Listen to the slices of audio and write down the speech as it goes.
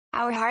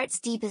our heart's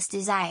deepest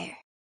desire.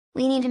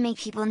 We need to make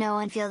people know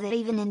and feel that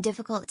even in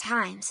difficult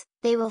times,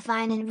 they will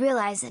find and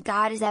realize that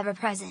God is ever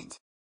present.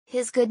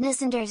 His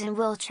goodness endures and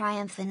will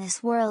triumph in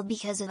this world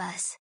because of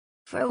us.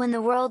 For when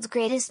the world's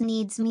greatest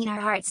needs meet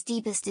our heart's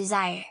deepest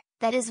desire,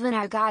 that is when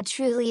our God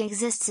truly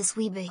exists as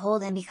we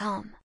behold and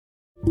become.